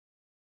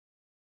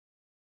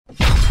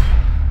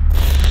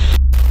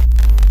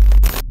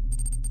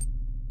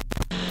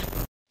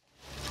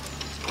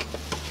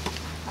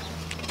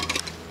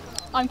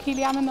I'm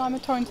Keeley Allin and I'm a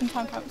Torrington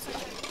Town Councillor.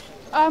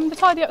 The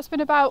tidy up's been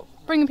about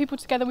bringing people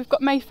together. We've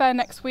got Mayfair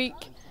next week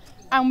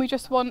and we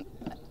just want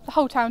the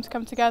whole town to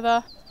come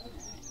together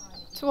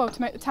to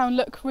make the town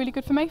look really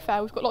good for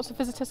Mayfair. We've got lots of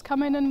visitors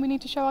coming and we need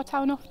to show our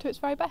town off to its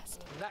very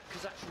best.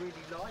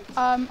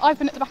 I've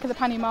been at the back of the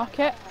panny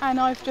market and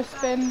I've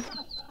just been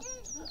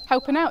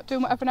helping out,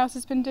 doing what everyone else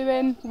has been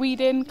doing,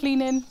 weeding,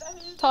 cleaning,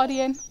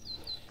 tidying.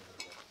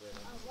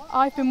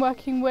 I've been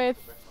working with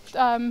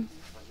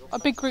a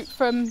big group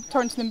from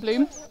Torrington in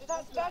Bloom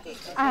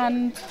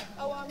and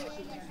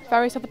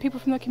various other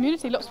people from the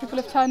community. Lots of people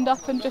have turned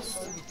up and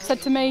just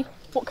said to me,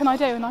 what can I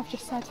do? And I've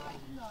just said,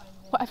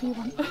 whatever you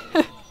want.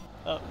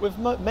 With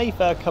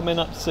Mayfair coming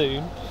up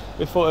soon,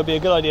 we thought it would be a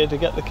good idea to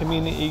get the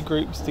community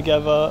groups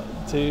together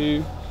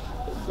to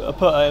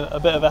put in a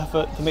bit of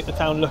effort to make the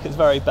town look its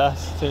very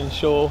best, to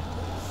ensure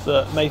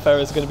that Mayfair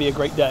is going to be a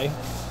great day.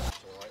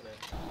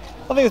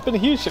 I think it's been a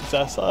huge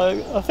success.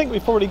 I think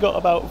we've probably got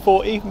about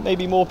 40,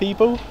 maybe more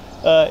people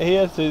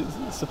here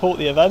to support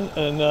the event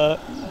and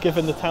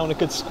giving the town a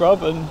good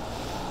scrub and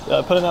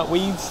putting out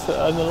weeds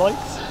and the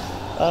likes.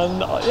 And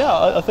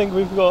yeah, I think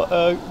we've got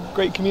a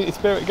great community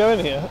spirit going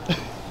here.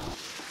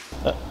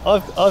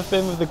 I've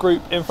been with the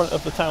group in front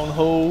of the town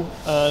hall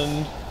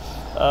and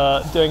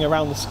doing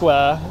around the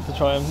square to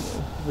try and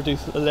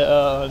reduce the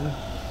litter and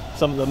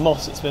some of the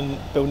moss that's been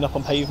building up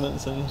on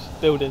pavements and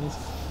buildings.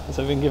 And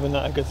so we've been giving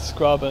that a good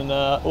scrub and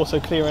also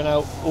clearing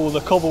out all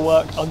the cobble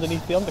work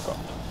underneath the undercroft.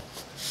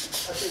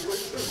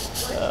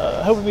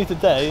 Helping me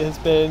today has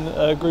been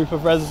a group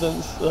of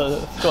residents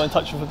that got in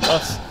touch with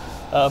us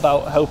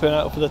about helping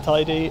out for the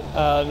tidy,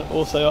 and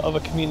also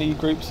other community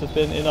groups have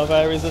been in other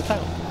areas of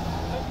town.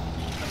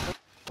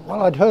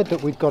 Well, I'd heard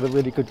that we'd got a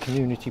really good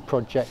community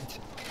project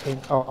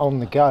on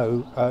the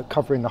go,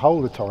 covering the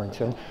whole of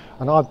Torrington,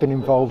 and I've been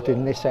involved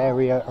in this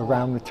area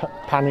around the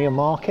pannier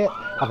market,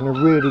 having a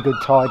really good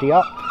tidy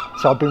up.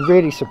 So I've been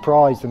really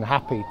surprised and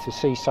happy to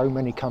see so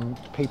many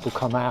people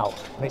come out,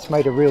 and it's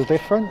made a real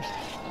difference.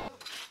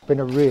 It's been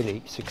a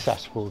really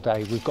successful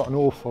day. We've got an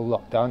awful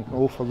lot done, an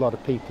awful lot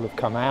of people have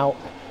come out,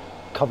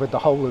 covered the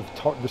whole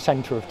of the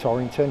centre of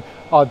Torrington.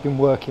 I've been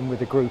working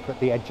with a group at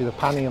the edge of the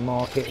pannier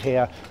market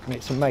here, and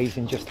it's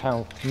amazing just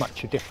how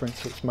much a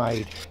difference it's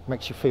made. It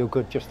makes you feel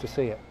good just to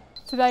see it.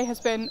 Today has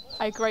been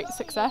a great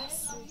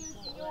success.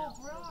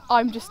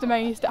 I'm just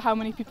amazed at how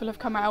many people have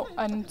come out,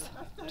 and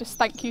just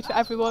thank you to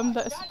everyone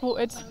that has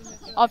supported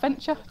our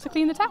venture to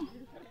clean the town.